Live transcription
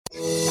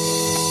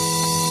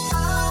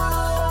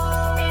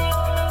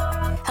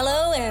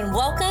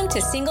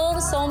to Single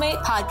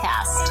Soulmate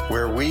Podcast,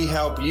 where we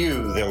help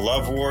you, the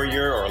love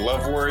warrior or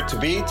love warrior to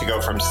be, to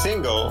go from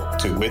single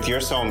to with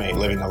your soulmate,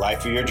 living the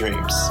life of your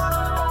dreams.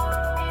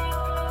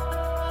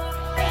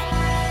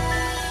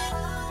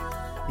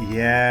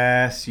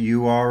 Yes,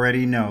 you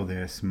already know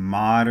this.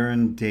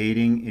 Modern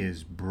dating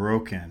is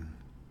broken.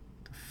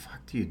 What the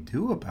fuck do you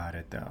do about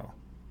it, though?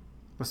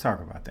 Let's talk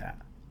about that.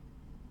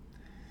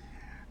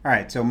 All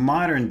right, so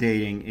modern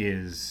dating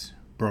is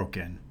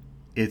broken.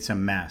 It's a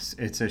mess.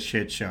 It's a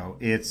shit show.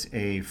 It's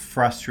a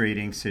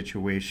frustrating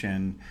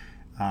situation.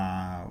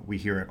 We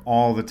hear it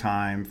all the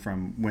time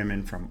from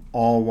women from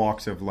all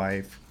walks of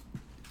life,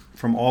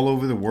 from all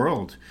over the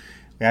world.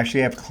 We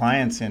actually have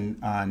clients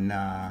on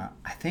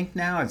I think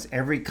now it's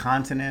every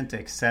continent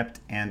except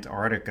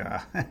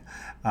Antarctica.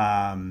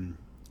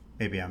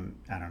 Maybe I don't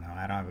know.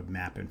 I don't have a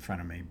map in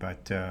front of me,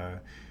 but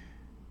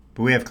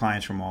we have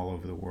clients from all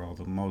over the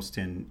world, most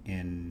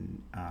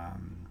in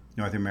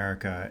North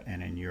America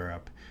and in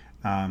Europe,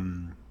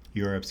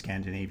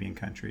 Scandinavian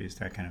countries,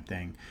 that kind of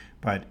thing.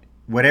 But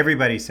what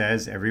everybody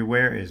says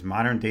everywhere is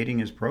modern dating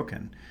is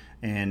broken.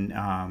 And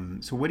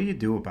so what do you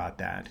do about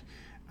that?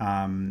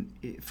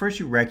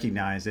 First, you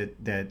recognize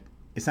that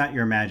it's not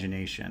your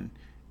imagination.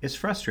 It's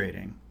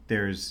frustrating.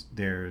 There's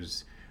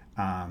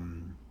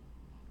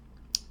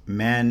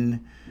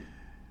men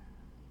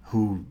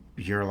who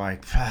you're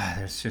like,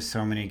 there's just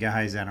so many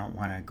guys I don't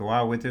want to go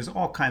out with. There's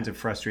all kinds of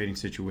frustrating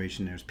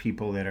situations. There's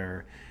people that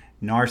are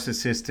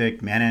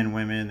narcissistic, men and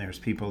women. There's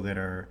people that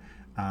are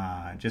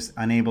just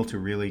unable to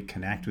really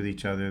connect with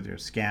each other.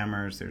 There's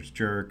scammers. There's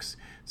jerks,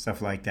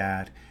 stuff like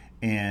that.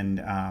 And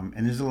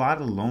there's a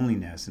lot of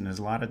loneliness and there's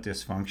a lot of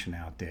dysfunction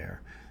out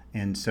there.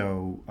 And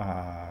so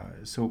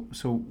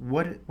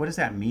what does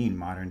that mean?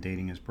 Modern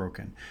dating is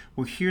broken.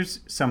 Well,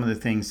 here's some of the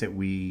things that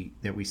we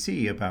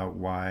see about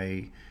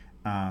why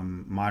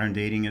modern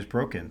dating is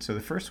broken. So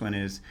the first one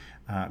is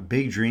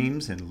big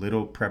dreams and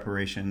little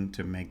preparation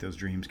to make those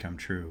dreams come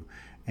true.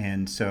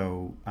 And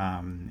so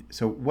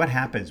what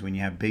happens when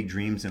you have big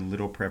dreams and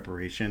little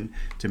preparation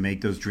to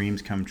make those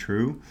dreams come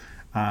true?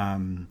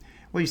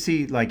 Well, you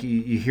see, like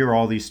you hear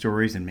all these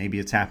stories, and maybe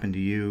it's happened to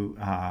you,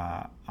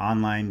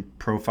 online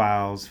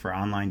profiles for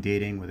online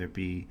dating, whether it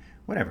be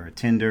whatever,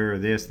 Tinder or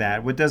this,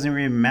 that. What doesn't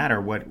really matter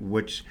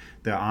which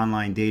the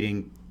online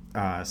dating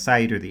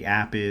site or the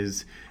app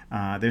is.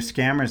 There's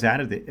scammers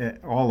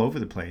all over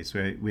the place.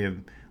 We have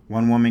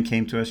one woman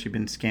came to us, she'd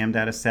been scammed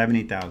out of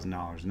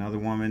 $70,000. Another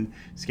woman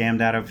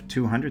scammed out of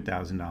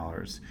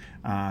 $200,000.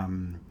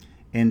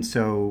 And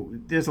so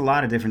there's a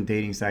lot of different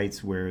dating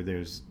sites where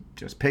there's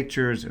just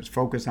pictures, there's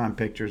focus on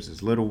pictures,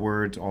 there's little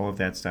words, all of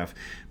that stuff.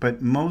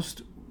 But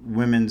most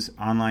women's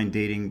online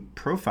dating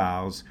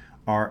profiles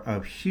are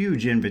a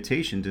huge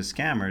invitation to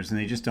scammers, and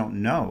they just don't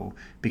know.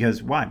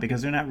 Because why?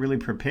 Because they're not really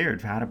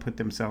prepared for how to put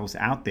themselves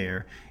out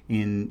there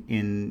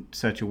in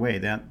such a way.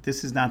 That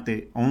this is not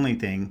the only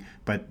thing,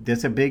 but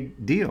that's a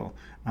big deal.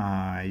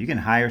 You can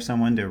hire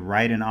someone to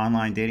write an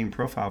online dating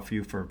profile for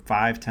you for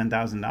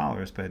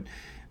 $5,000-$10,000,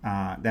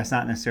 but that's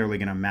not necessarily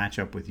going to match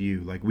up with you.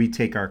 Like, we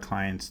take our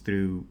clients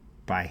through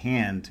by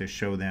hand to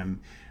show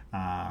them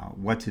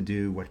what to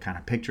do, what kind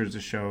of pictures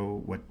to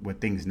show, what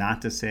things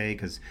not to say,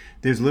 because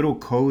there's little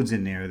codes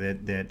in there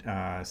that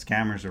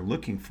scammers are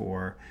looking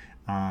for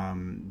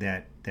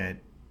that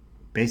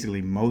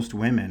basically most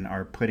women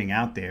are putting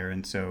out there.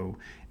 And so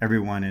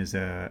everyone is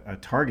a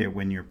target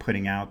when you're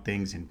putting out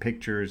things in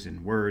pictures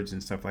and words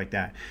and stuff like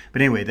that.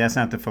 But anyway, that's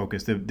not the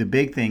focus. The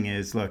big thing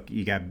is, look,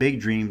 you got big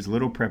dreams,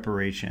 little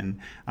preparation,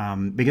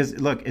 because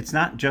look, it's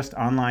not just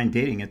online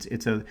dating.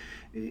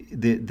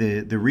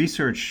 The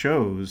research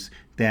shows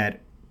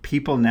that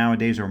people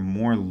nowadays are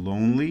more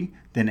lonely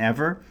than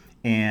ever.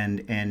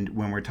 And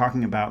when we're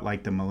talking about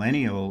like the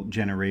millennial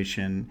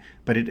generation,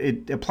 but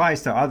it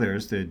applies to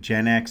others, the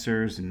Gen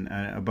Xers and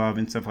above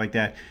and stuff like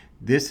that.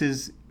 This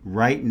is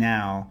right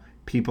now,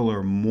 people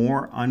are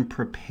more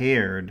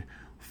unprepared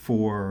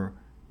for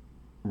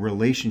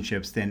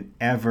relationships than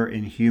ever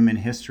in human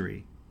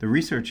history. The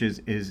research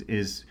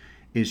is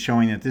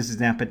showing that this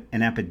is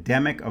an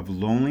epidemic of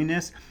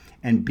loneliness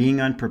and being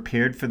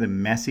unprepared for the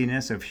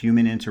messiness of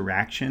human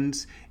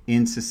interactions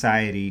in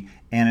society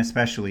and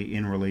especially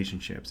in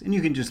relationships. And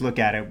you can just look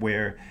at it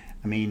where,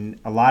 I mean,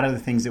 a lot of the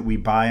things that we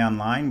buy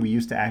online, we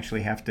used to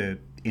actually have to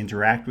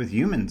interact with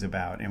humans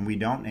about, and we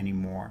don't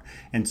anymore.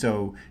 And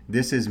so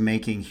this is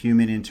making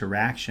human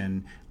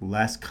interaction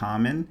less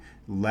common,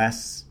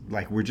 less,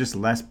 like, we're just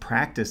less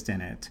practiced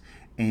in it.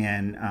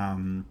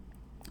 And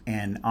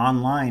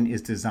online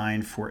is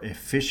designed for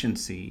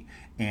efficiency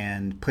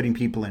and putting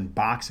people in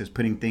boxes,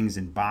 putting things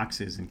in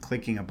boxes and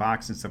clicking a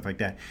box and stuff like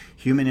that.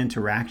 Human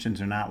interactions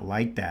are not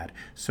like that.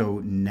 So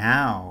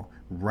now,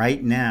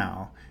 right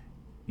now,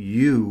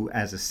 you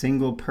as a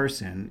single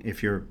person,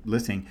 if you're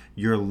listening,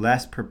 you're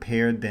less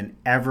prepared than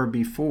ever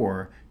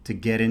before to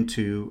get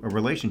into a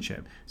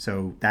relationship.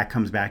 So that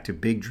comes back to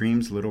big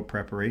dreams, little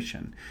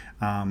preparation.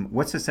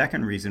 What's the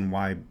second reason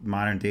why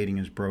modern dating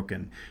is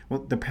broken? Well,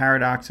 the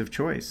paradox of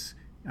choice.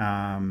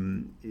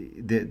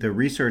 The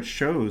research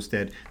shows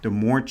that the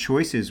more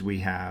choices we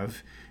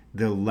have,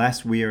 the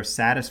less we are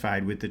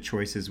satisfied with the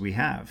choices we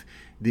have.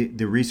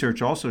 The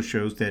research also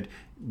shows that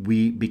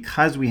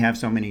because we have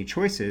so many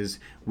choices,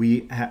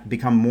 we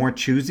become more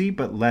choosy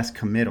but less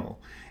committal.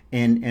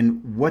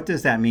 And what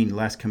does that mean,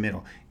 less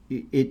committal?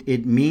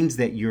 It means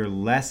that you're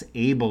less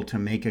able to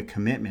make a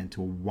commitment.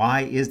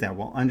 Why is that?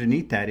 Well,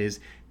 underneath that is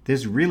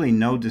there's really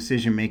no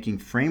decision-making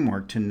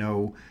framework to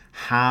know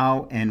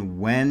how and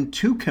when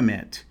to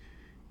commit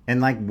and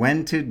like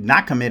when to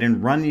not commit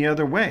and run the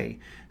other way.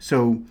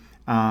 So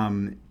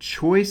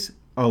choice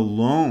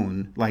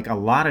alone, like a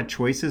lot of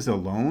choices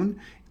alone,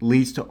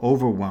 leads to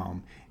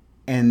overwhelm.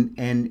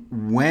 And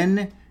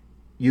when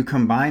you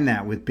combine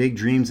that with big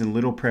dreams and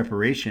little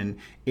preparation,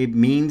 it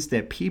means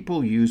that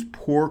people use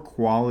poor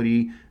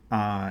quality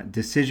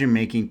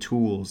decision-making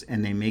tools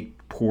and they make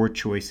poor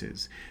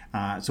choices.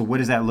 So what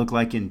does that look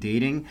like in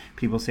dating?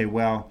 People say,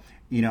 well,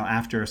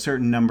 after a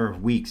certain number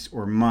of weeks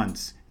or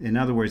months, in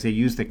other words, they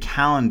use the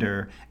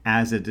calendar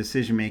as a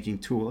decision-making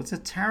tool. It's a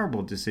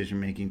terrible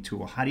decision-making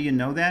tool. How do you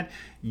know that?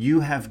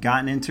 You have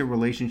gotten into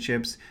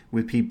relationships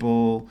with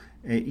people.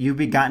 You've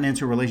gotten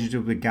into a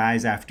relationship with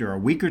guys after a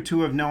week or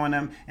two of knowing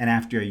them and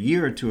after a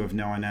year or two of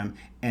knowing them.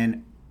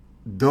 And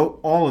though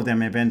all of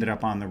them have ended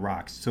up on the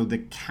rocks. So the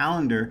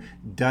calendar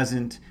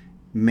doesn't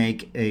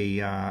make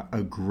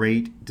a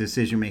great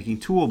decision-making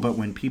tool, but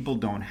when people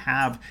don't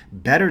have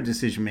better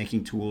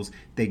decision-making tools,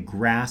 they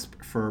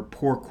grasp for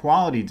poor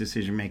quality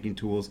decision-making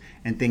tools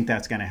and think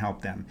that's going to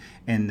help them.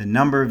 And the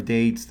number of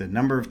dates, the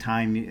number of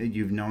time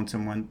you've known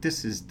someone,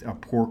 this is a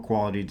poor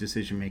quality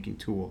decision-making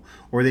tool.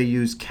 Or they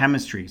use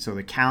chemistry, so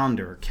the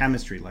calendar or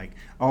chemistry, like,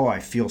 oh, I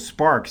feel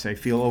sparks, I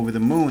feel over the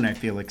moon, I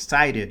feel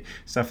excited,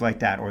 stuff like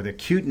that. Or the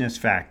cuteness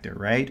factor,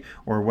 right?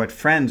 Or what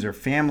friends or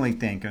family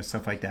think or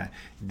stuff like that.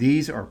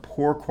 These are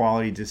poor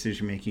quality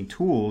decision-making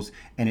tools,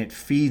 and it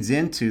feeds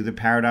into the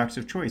paradox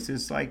of choice.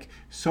 It's like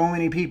so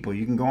many people.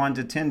 You can go on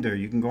to Tinder,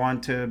 you can go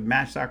on to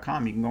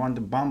Match.com, you can go on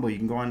to Bumble, you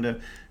can go on to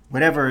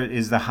whatever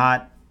is the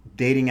hot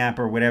dating app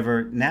or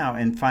whatever now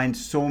and find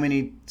so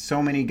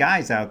many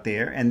guys out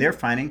there, and they're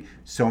finding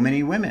so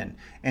many women.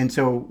 And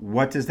so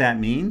what does that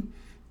mean?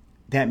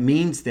 That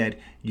means that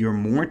you're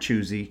more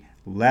choosy,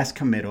 less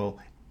committal,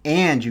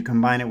 and you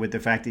combine it with the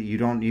fact that you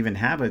don't even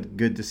have a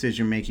good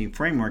decision-making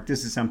framework.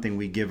 This is something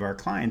we give our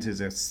clients, is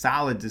a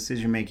solid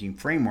decision-making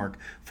framework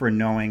for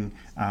knowing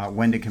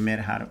when to commit,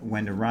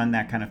 when to run,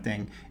 that kind of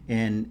thing.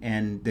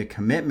 And the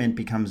commitment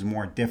becomes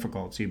more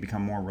difficult, so you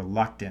become more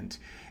reluctant.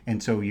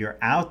 And so you're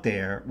out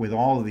there with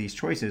all of these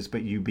choices,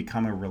 but you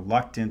become a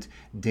reluctant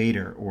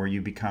dater, or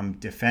you become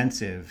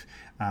defensive.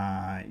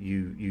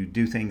 You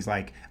do things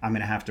like, I'm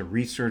going to have to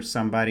research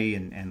somebody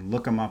and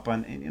look them up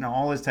on,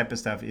 all this type of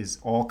stuff is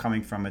all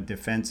coming from a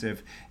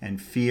defensive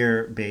and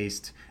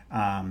fear-based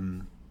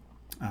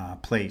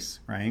place,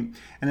 right?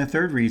 And the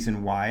third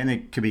reason why, and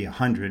it could be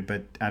 100,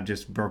 but I've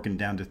just broken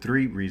down to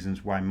 3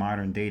 reasons why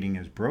modern dating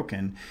is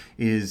broken,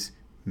 is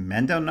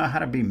men don't know how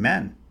to be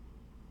men.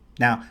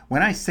 Now,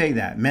 when I say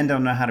that, men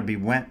don't know how to be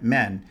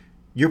men,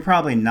 you're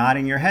probably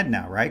nodding your head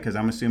now, right? Because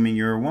I'm assuming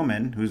you're a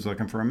woman who's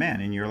looking for a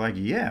man. And you're like,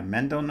 yeah,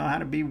 men don't know how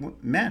to be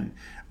men,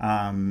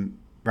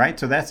 right?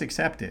 So that's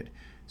accepted.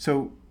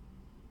 So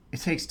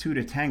it takes 2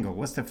 to tango.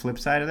 What's the flip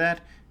side of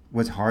that?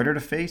 What's harder to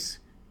face?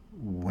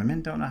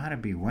 Women don't know how to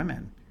be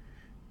women.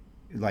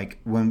 Like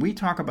when we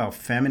talk about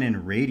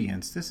feminine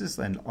radiance, this is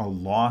a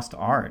lost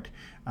art.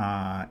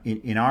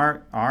 In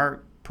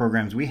our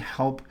programs, we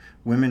help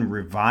women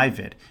revive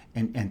it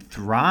and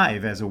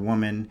thrive as a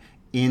woman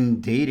in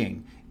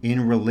dating,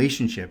 in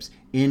relationships,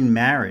 in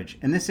marriage.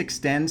 And this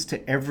extends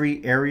to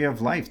every area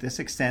of life. This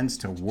extends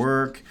to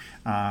work.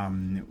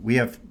 We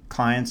have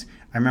clients.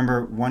 I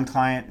remember one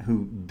client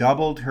who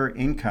doubled her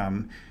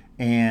income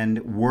and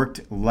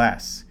worked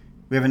less.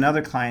 We have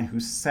another client who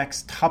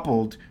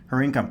sextupled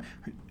her income,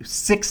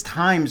 6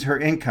 times her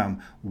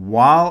income,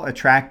 while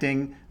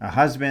attracting a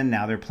husband.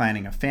 Now they're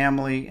planning a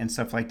family and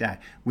stuff like that.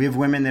 We have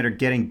women that are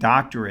getting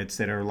doctorates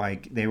that are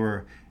like, they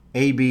were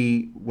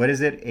AB, what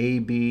is it?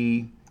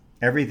 AB,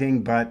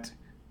 everything but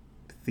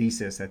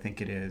thesis, I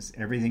think it is.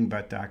 Everything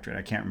but doctorate.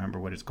 I can't remember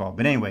what it's called.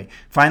 But anyway,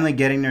 finally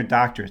getting their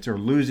doctorates or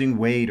losing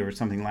weight or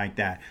something like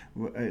that.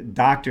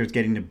 Doctors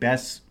getting the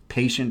best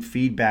patient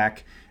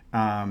feedback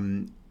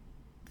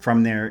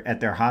from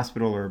at their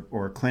hospital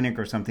or clinic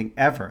or something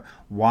ever.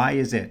 Why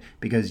is it?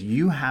 Because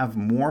you have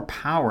more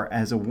power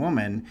as a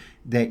woman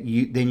than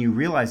you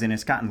realize, and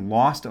it's gotten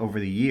lost over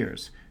the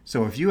years.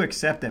 So if you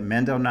accept that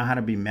men don't know how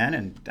to be men,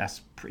 and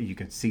you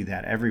can see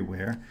that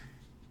everywhere,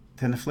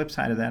 then the flip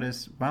side of that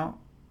is, well,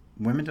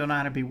 women don't know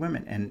how to be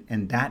women,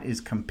 and that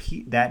is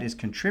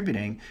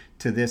contributing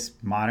to this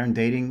modern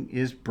dating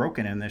is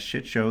broken and the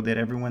shit show that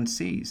everyone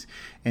sees.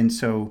 And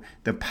so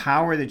the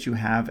power that you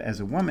have as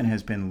a woman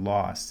has been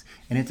lost,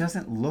 and it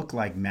doesn't look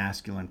like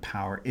masculine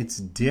power. It's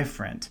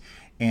different.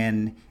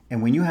 And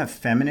when you have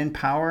feminine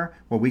power,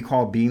 what we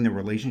call being the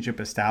relationship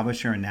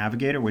establisher and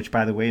navigator, which,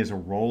 by the way, is a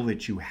role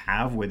that you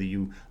have, whether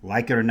you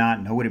like it or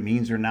not, know what it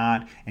means or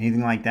not,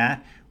 anything like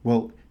that,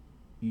 well,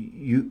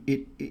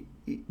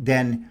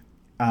 then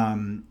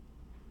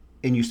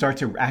and you start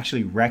to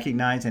actually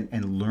recognize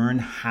and learn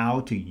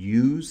how to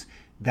use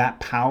that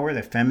power,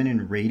 the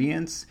feminine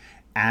radiance,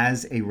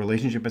 as a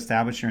relationship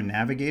establisher and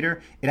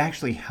navigator, it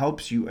actually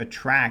helps you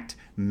attract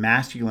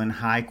masculine,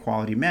 high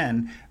quality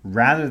men,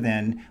 rather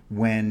than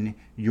when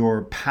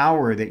your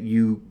power that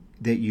you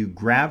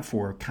grab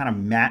for kind of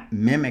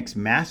mimics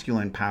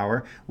masculine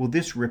power. Well,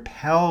 this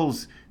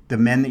repels the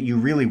men that you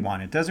really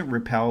want. It doesn't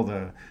repel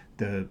the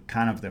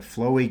kind of the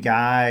flowy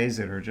guys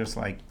that are just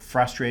like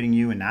frustrating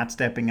you and not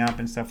stepping up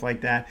and stuff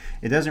like that.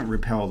 It doesn't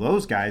repel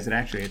those guys. It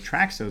actually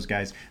attracts those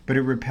guys, but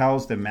it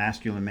repels the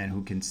masculine men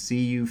who can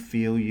see you,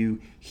 feel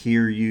you,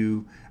 hear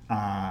you,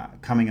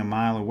 coming a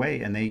mile away,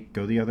 and they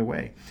go the other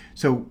way.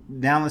 So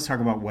now let's talk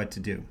about what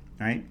to do,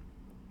 right?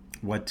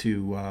 What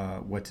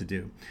to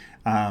do.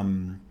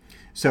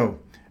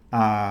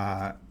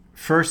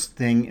 First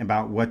thing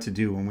about what to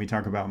do when we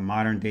talk about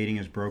modern dating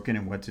is broken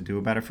and what to do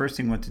about it. First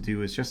thing what to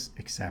do is just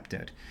accept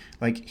it.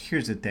 Like,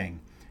 here's the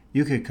thing.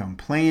 You could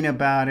complain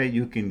about it.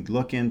 You can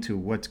look into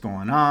what's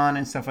going on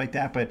and stuff like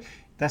that, but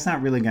that's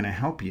not really going to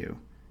help you,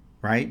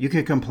 right? You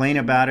could complain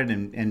about it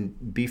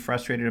and be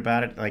frustrated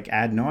about it like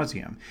ad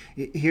nauseum.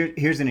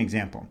 Here's an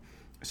example.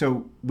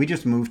 So we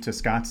just moved to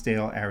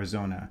Scottsdale,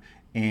 Arizona,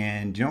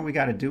 and you know what we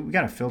got to do? We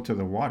got to filter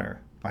the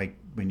water. Like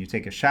when you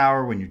take a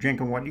shower, when you're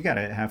drinking water, you got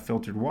to have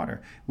filtered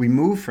water. We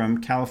moved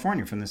from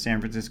California, from the San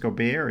Francisco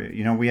Bay Area.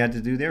 You know, we had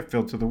to do there,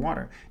 filter the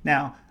water.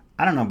 Now,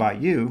 I don't know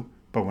about you,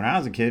 but when I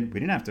was a kid, we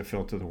didn't have to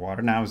filter the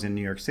water. Now I was in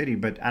New York City,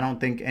 but I don't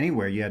think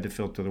anywhere you had to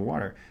filter the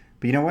water.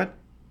 But you know what?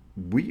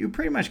 You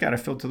pretty much got to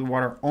filter the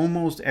water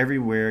almost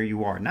everywhere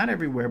you are. Not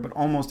everywhere, but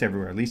almost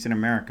everywhere, at least in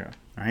America,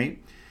 right?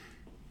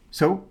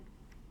 So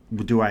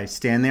do I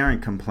stand there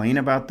and complain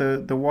about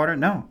the water?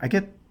 No, I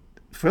get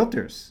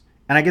filters.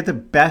 And I get the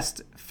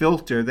best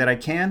filter that I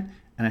can,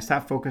 and I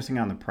stop focusing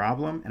on the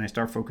problem, and I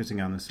start focusing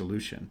on the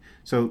solution.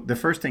 So the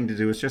first thing to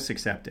do is just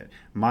accept it.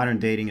 Modern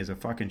dating is a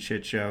fucking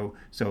shit show,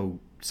 so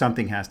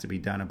something has to be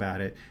done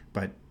about it.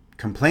 But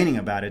complaining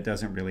about it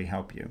doesn't really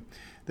help you.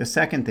 The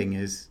second thing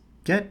is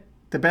get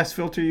the best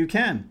filter you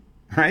can,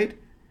 right?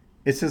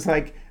 It's just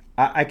like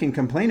I can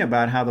complain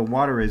about how the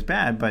water is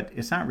bad, but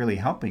it's not really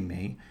helping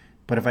me.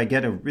 But if I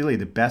get really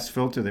the best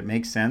filter that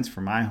makes sense for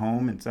my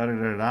home and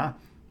da-da-da-da-da,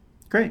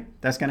 great,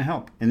 that's going to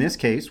help. In this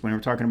case, when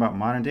we're talking about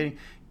modern dating,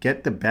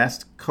 get the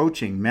best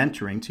coaching,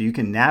 mentoring, so you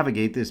can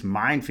navigate this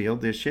minefield,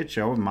 this shit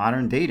show of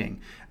modern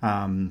dating.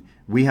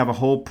 We have a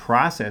whole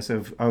process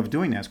of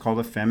doing that. It's called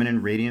the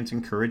Feminine Radiance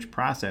and Courage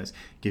process. It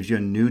gives you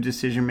a new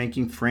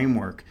decision-making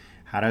framework,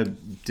 how to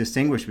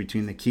distinguish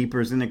between the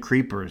keepers and the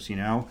creepers, you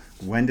know,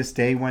 when to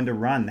stay, when to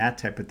run, that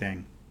type of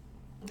thing.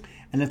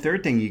 And the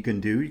third thing you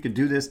could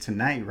do this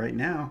tonight, right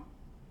now,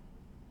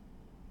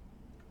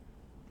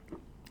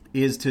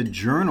 is to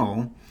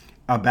journal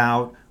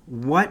about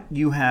what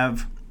you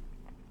have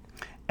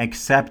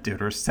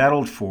accepted or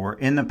settled for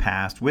in the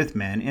past with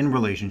men, in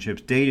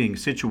relationships, dating,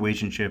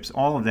 situationships,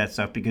 all of that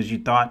stuff, because you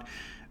thought,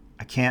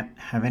 I can't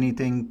have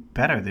anything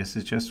better. This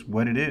is just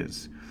what it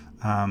is.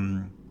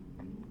 And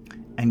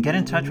get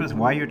in touch with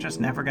why you're just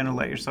never going to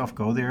let yourself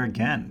go there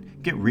again.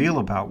 Get real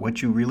about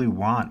what you really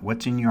want,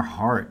 what's in your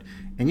heart.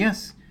 And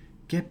yes,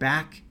 get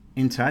back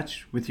in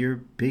touch with your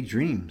big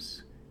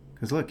dreams.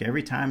 Because look,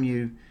 every time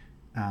you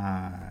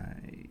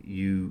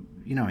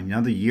know,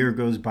 another year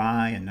goes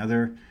by,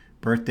 another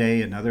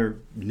birthday, another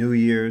New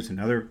Year's,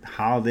 another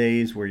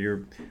holidays where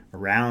you're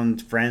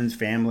around friends,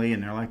 family,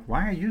 and they're like,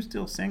 why are you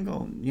still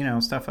single? You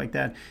know, stuff like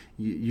that.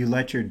 You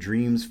let your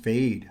dreams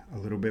fade a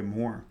little bit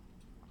more,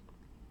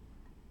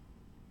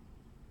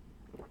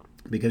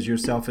 because your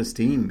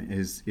self-esteem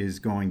is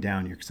going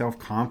down. Your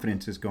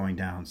self-confidence is going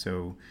down.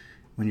 So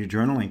when you're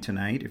journaling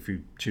tonight, if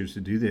you choose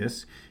to do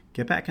this,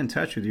 get back in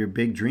touch with your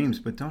big dreams,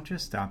 but don't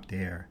just stop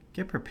there.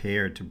 Get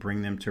prepared to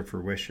bring them to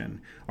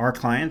fruition. Our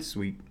clients,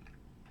 we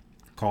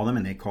call them,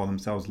 and they call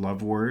themselves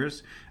love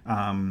warriors,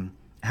 have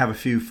a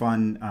few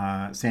fun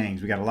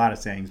sayings. We got a lot of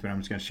sayings, but I'm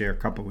just going to share a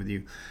couple with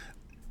you.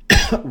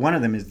 One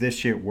of them is, this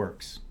shit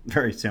works.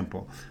 Very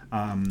simple.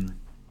 And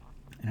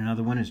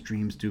another one is,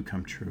 dreams do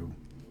come true.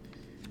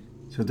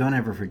 So don't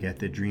ever forget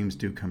that dreams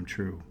do come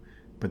true.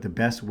 But the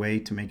best way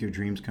to make your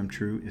dreams come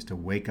true is to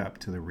wake up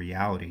to the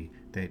reality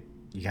that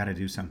you got to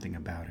do something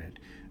about it.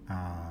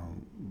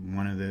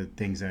 One of the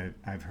things that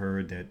I've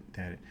heard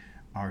that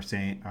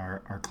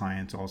our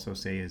clients also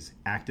say is,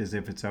 act as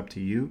if it's up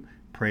to you,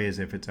 pray as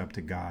if it's up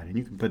to God. And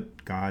you can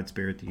put God,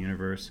 spirit, the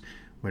universe,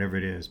 whatever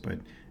it is, but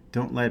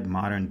don't let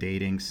modern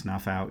dating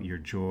snuff out your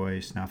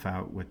joy, snuff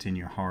out what's in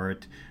your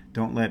heart.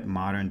 Don't let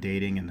modern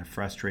dating and the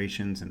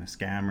frustrations and the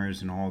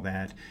scammers and all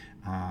that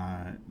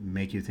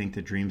make you think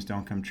that dreams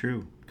don't come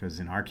true. Because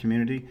in our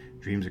community,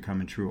 dreams are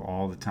coming true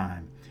all the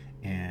time.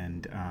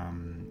 And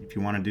if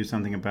you want to do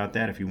something about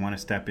that, if you want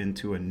to step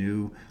into a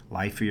new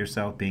life for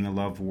yourself, being a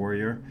love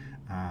warrior,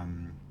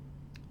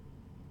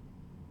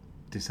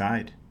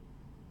 decide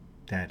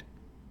that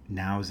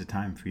now is the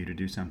time for you to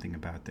do something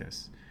about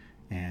this.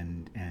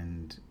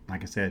 And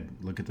like I said,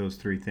 look at those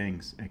three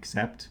things.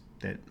 Accept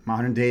that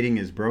modern dating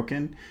is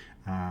broken.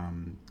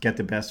 Get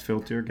the best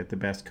filter, get the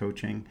best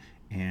coaching,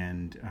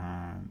 and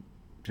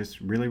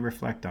just really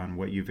reflect on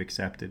what you've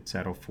accepted,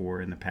 settled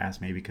for in the past,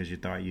 maybe because you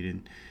thought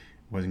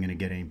wasn't going to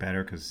get any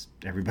better because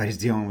everybody's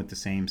dealing with the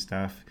same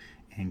stuff,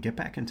 and get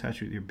back in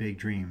touch with your big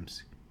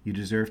dreams. You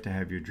deserve to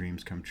have your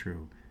dreams come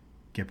true.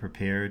 Get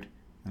prepared,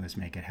 and let's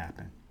make it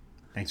happen.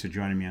 Thanks for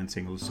joining me on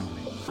Single to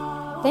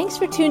Soulmate. Thanks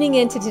for tuning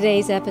in to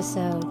today's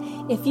episode.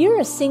 If you're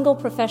a single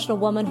professional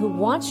woman who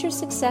wants your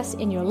success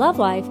in your love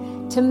life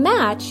to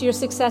match your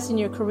success in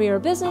your career or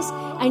business,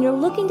 and you're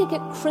looking to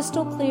get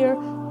crystal clear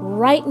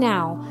right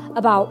now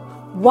about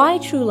why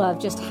true love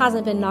just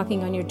hasn't been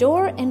knocking on your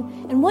door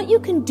and what you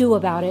can do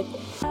about it,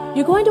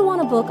 you're going to want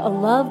to book a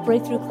Love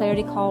Breakthrough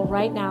Clarity call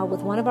right now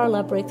with one of our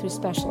Love Breakthrough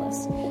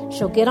specialists.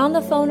 She'll get on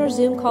the phone or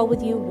Zoom call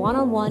with you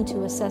one-on-one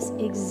to assess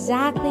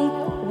exactly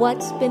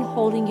what's been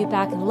holding you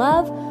back in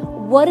love,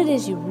 what it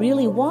is you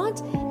really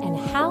want, and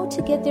how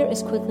to get there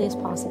as quickly as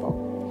possible.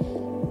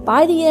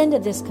 By the end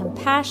of this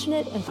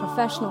compassionate and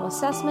professional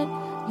assessment,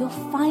 you'll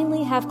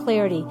finally have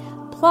clarity,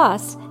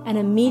 plus an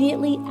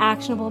immediately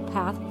actionable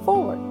path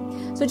forward.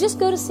 So just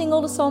go to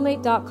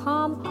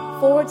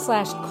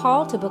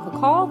singletosoulmate.com/call to book a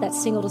call. That's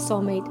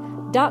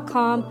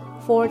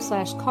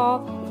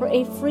singletosoulmate.com/call for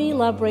a free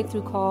Love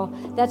Breakthrough call.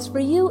 That's for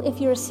you if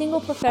you're a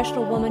single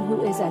professional woman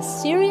who is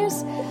as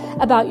serious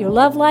about your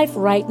love life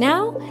right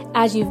now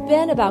as you've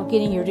been about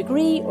getting your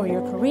degree or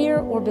your career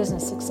or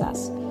business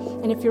success.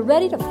 And if you're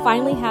ready to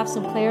finally have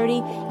some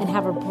clarity and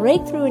have a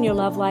breakthrough in your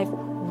love life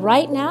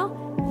right now,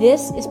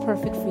 this is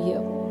perfect for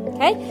you.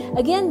 Okay?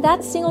 Again,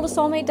 that's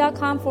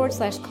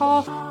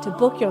singletosoulmate.com/call to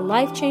book your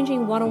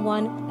life-changing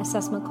one-on-one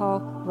assessment call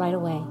right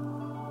away.